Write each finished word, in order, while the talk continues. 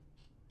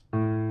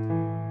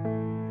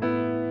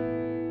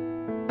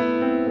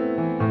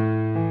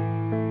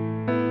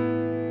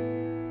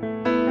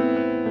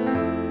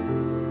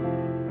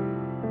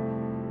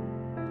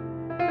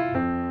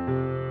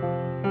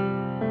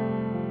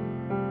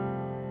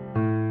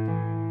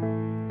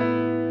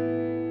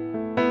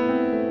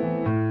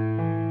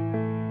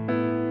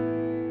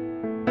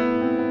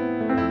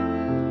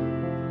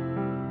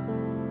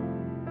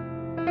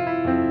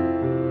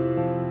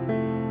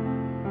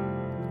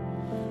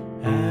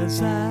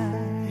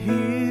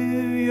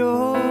hear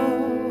your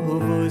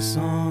voice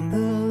on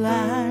the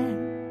line.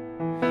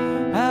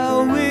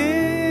 I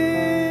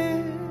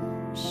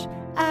wish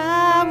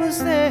I was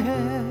there.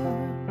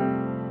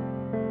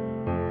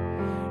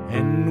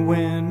 And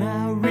when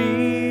I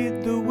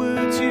read the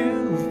words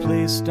you've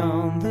placed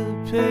on the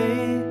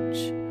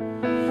page,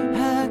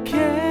 I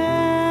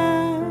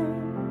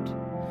can't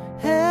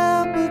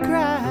help but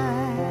cry.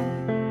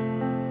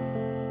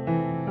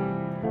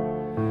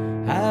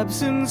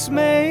 Absence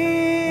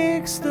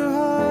makes the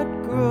heart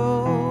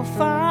grow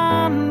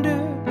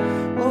fonder,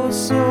 or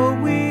so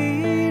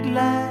we'd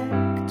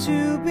like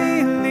to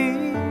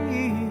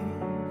believe.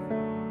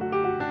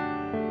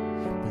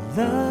 But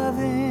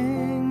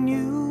loving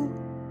you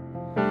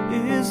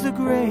is the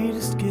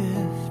greatest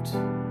gift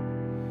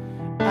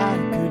I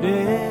could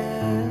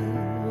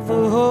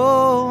ever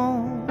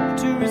hope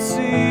to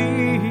receive.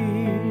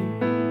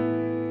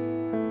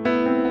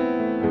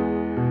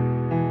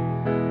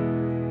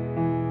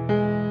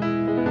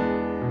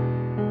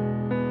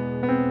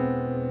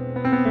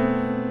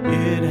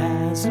 It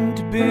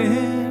hasn't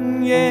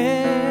been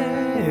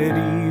yet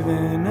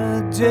even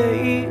a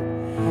day,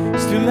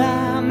 still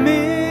I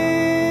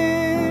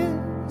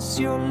miss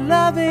your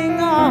loving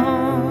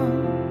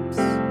arms.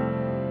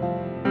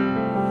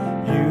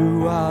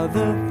 You are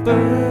the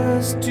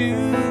first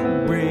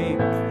to break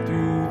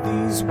through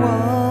these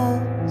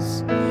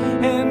walls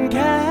and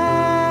capture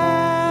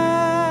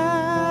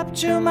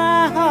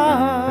my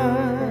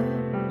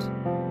heart.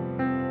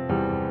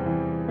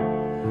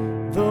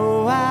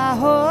 Though I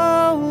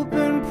hope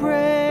and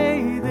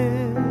pray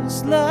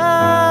this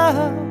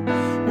love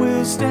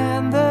will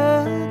stand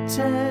the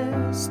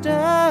test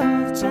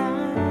of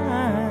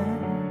time,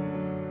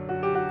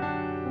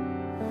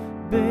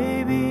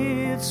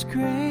 baby, it's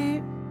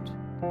great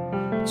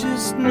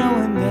just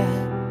knowing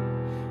that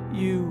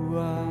you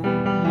are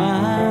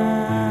mine.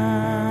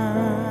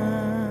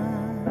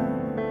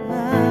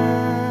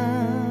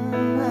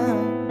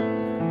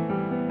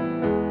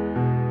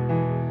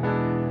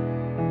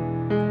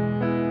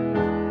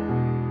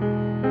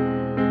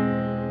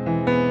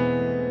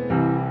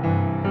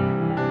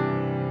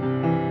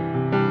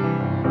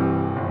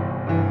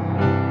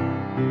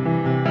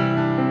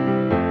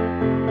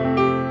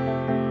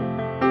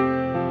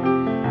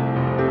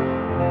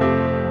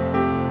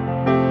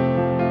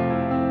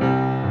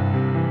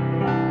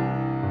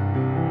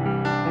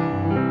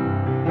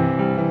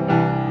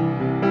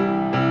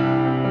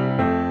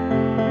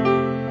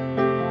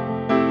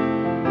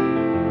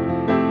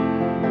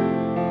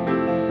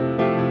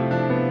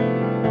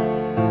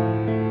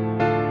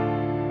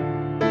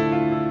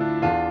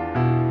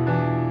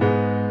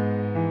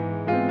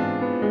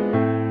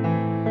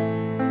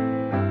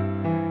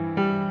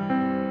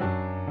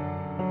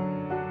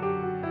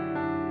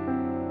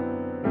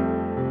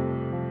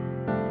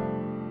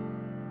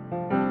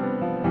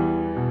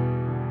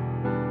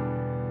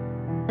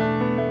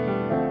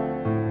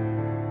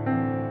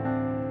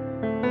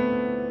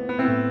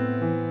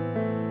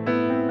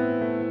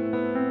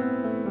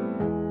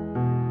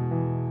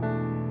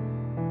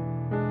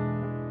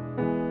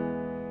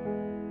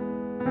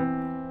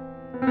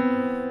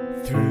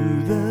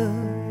 Through the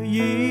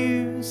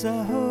years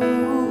I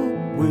hope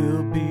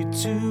we'll be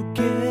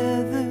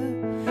together,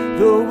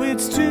 though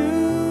it's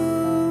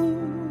too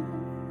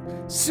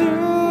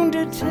soon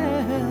to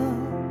tell.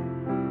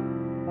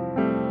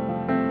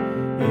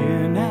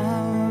 In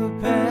our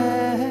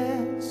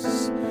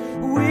past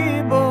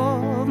we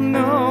both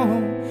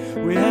know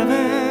we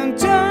haven't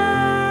done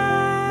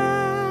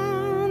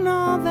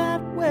all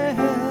that well.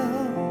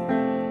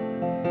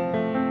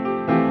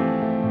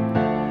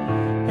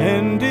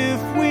 And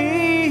if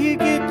we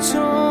get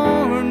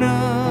torn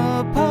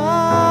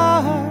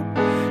apart,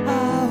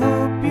 I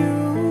hope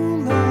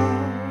you'll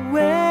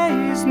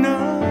always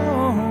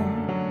know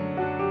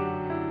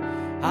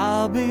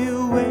I'll be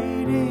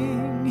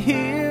waiting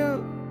here